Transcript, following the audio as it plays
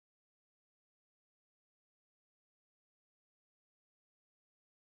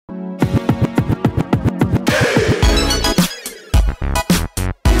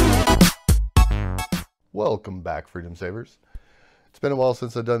Welcome back, Freedom Savers. It's been a while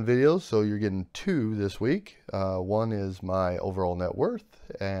since I've done videos, so you're getting two this week. One is my overall net worth,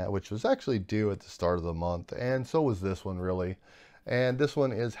 which was actually due at the start of the month, and so was this one really. And this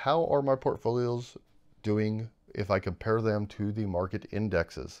one is how are my portfolios doing if I compare them to the market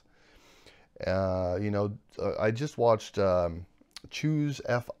indexes. I just watched Choose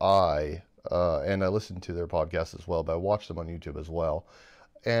FI, and I listened to their podcast as well, but I watched them on YouTube as well.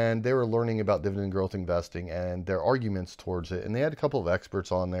 And they were learning about dividend growth investing and their arguments towards it. And they had a couple of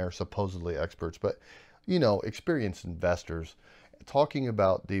experts on there, supposedly experts, but, experienced investors talking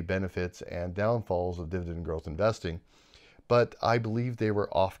about the benefits and downfalls of dividend growth investing. But I believe they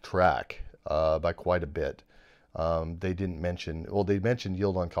were off track by quite a bit. They didn't mention, they mentioned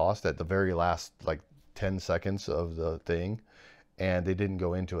yield on cost at the very last, 10 seconds of the thing. And they didn't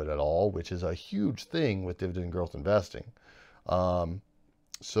go into it at all, which is a huge thing with dividend growth investing.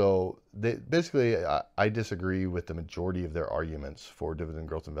 So I disagree with the majority of their arguments for dividend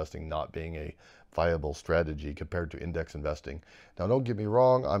growth investing not being a viable strategy compared to index investing. Now, don't get me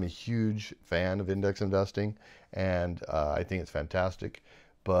wrong, I'm a huge fan of index investing, and I think it's fantastic.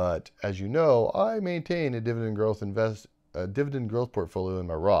 But as you know, I maintain a dividend growth portfolio in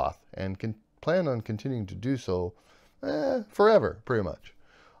my Roth, and can plan on continuing to do so forever, pretty much.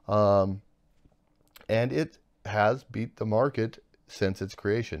 And it has beat the market since its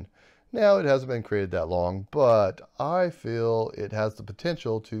creation. Now, it hasn't been created that long, but I feel it has the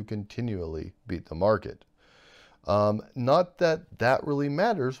potential to continually beat the market. Not that that really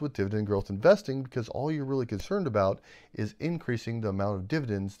matters with dividend growth investing, because all you're really concerned about is increasing the amount of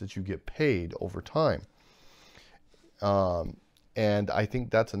dividends that you get paid over time. And I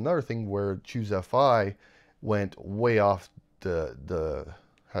think that's another thing where Choose FI went way off how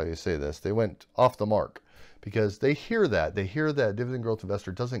do you say this? They went off the mark. Because they hear that dividend growth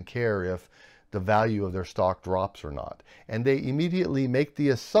investor doesn't care if the value of their stock drops or not. And they immediately make the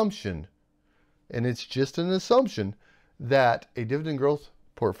assumption, and it's just an assumption, that a dividend growth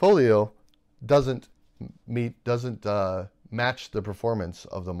portfolio doesn't match the performance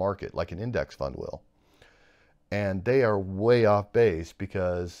of the market like an index fund will. And they are way off base,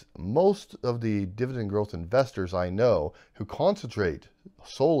 because most of the dividend growth investors I know who concentrate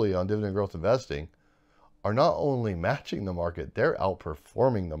solely on dividend growth investing are not only matching the market, they're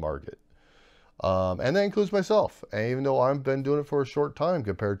outperforming the market. And that includes myself, and even though I've been doing it for a short time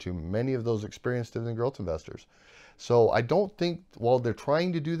compared to many of those experienced dividend growth investors. So I don't think, while they're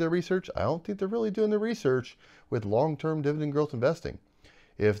trying to do their research, I don't think they're really doing the research with long-term dividend growth investing.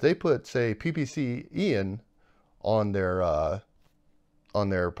 If they put, say, PPC Ian on their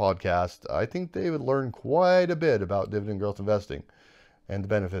podcast, I think they would learn quite a bit about dividend growth investing and the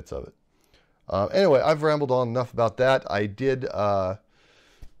benefits of it. Anyway, I've rambled on enough about that. I did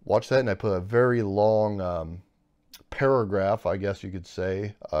watch that, and I put a very long paragraph, I guess you could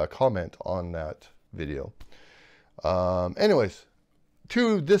say, comment on that video. Anyways,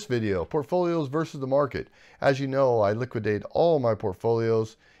 to this video, portfolios versus the market. As you know, I liquidate all my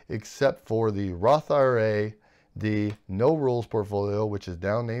portfolios except for the Roth IRA, the no rules portfolio, which is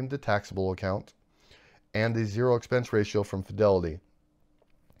now named the taxable account, and the zero expense ratio from Fidelity.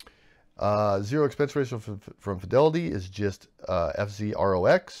 Zero expense ratio from Fidelity is just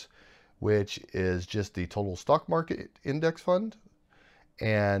FZROX, which is just the total stock market index fund,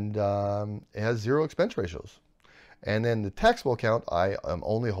 and it has zero expense ratios. And then the taxable account, I am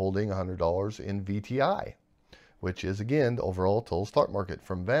only holding $100 in VTI, which is, again, the overall total stock market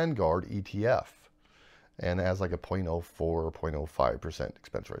from Vanguard ETF, and it has like a 0.04 or 0.05%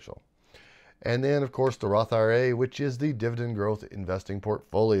 expense ratio. And then, of course, the Roth IRA, which is the dividend growth investing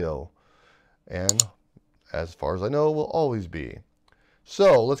portfolio. And as far as I know, will always be.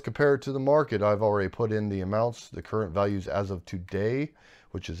 So let's compare it to the market. I've already put in the amounts, the current values as of today,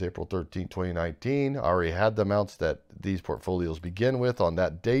 which is April 13, 2019. I already had the amounts that these portfolios begin with on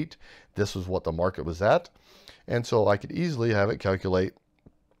that date. This was what the market was at. And so I could easily have it calculate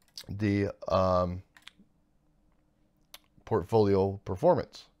the portfolio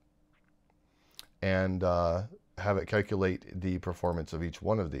performance, and have it calculate the performance of each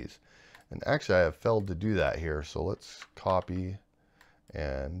one of these. And actually, I have failed to do that here, so let's copy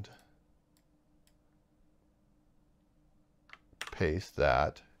and paste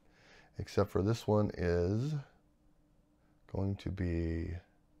that, except for this one is going to be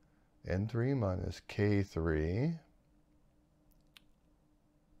N3 minus K3.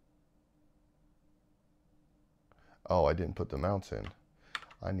 Oh, I didn't put the amounts in.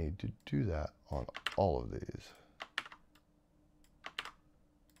 I need to do that on all of these.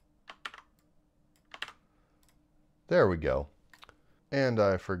 There we go. And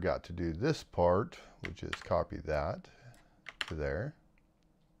I forgot to do this part, which is copy that to there.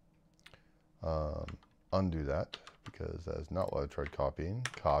 Undo that because that is not what I tried copying.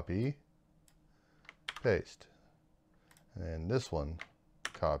 Copy, paste. And then this one,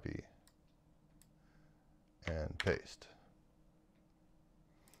 copy and paste.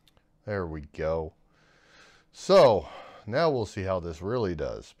 There we go. So now we'll see how this really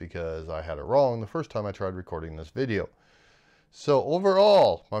does, because I had it wrong the first time I tried recording this video. So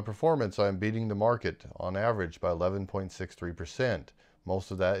overall, my performance, I'm beating the market on average by 11.63%.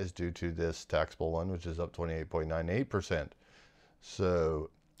 Most of that is due to this taxable one, which is up 28.98%. So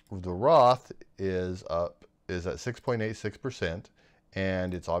the Roth is at 6.86%,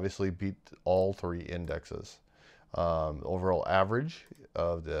 and it's obviously beat all three indexes. Overall average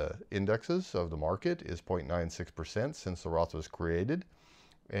of the indexes of the market is 0.96% since the Roth was created,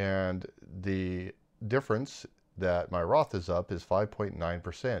 and the difference that my Roth is up is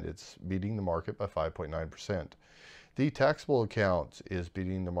 5.9%. It's beating the market by 5.9%. The taxable account is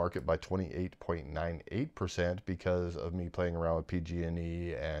beating the market by 28.98% because of me playing around with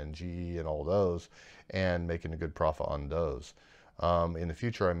PG&E and GE and all those and making a good profit on those. In the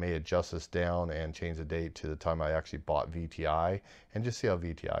future, I may adjust this down and change the date to the time I actually bought VTI and just see how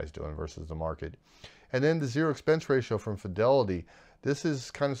VTI is doing versus the market. And then the zero expense ratio from Fidelity. This is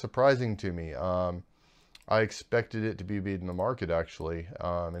kind of surprising to me. I expected it to be beating the market actually,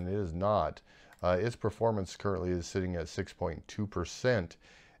 and it is not. Its performance currently is sitting at 6.2%,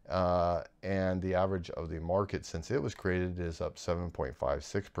 and the average of the market since it was created is up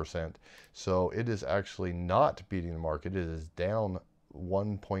 7.56%. So it is actually not beating the market. It is down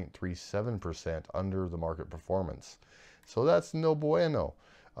 1.37% under the market performance. So that's no bueno.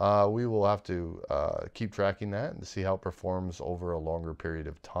 We will have to keep tracking that and see how it performs over a longer period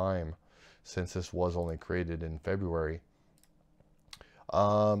of time, since this was only created in February.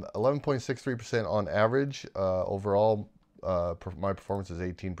 11.63% on average. Overall, my performance is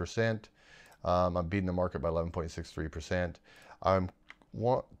 18%. I'm beating the market by 11.63%. I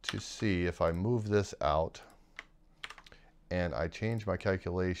want to see if I move this out and I change my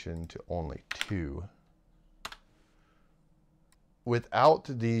calculation to only 2. Without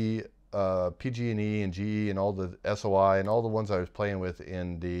the PG&E and GE and all the SOI and all the ones I was playing with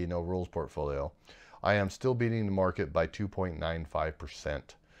in the no rules portfolio, I am still beating the market by 2.95%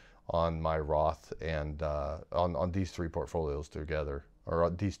 on my Roth and on these three portfolios together, or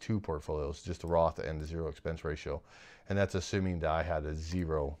on these two portfolios, just the Roth and the zero expense ratio. And that's assuming that I had a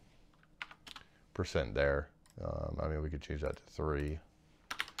 0% there. I mean, we could change that to 3.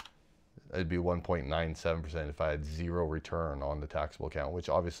 It'd be 1.97% if I had 0 return on the taxable account, which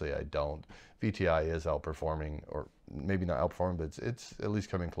obviously I don't. VTI is outperforming, or maybe not outperforming, but it's at least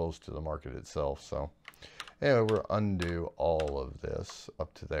coming close to the market itself. So anyway, we'll undo all of this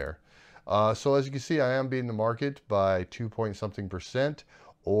up to there. So as you can see, I am beating the market by 2-point-something%,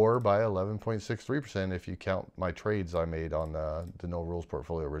 or by 11.63% if you count my trades I made on the no rules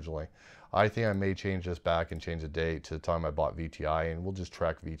portfolio originally. I think I may change this back and change the date to the time I bought VTI, and we'll just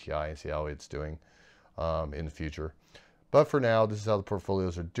track VTI and see how it's doing in the future. But for now, this is how the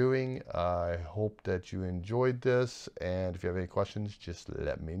portfolios are doing. I hope that you enjoyed this, and if you have any questions, just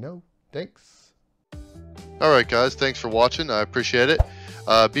let me know. Thanks. All right, guys, thanks for watching. I appreciate it.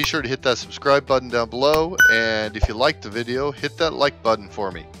 Be sure to hit that subscribe button down below, and if you liked the video, hit that like button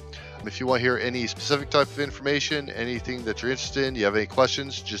for me. If you want to hear any specific type of information, anything that you're interested in, you have any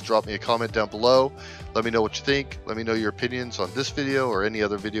questions, just drop me a comment down below. Let me know what you think. Let me know your opinions on this video or any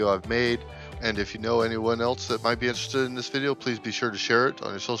other video I've made. And if you know anyone else that might be interested in this video, please be sure to share it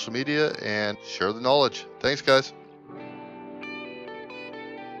on your social media and share the knowledge. Thanks, guys.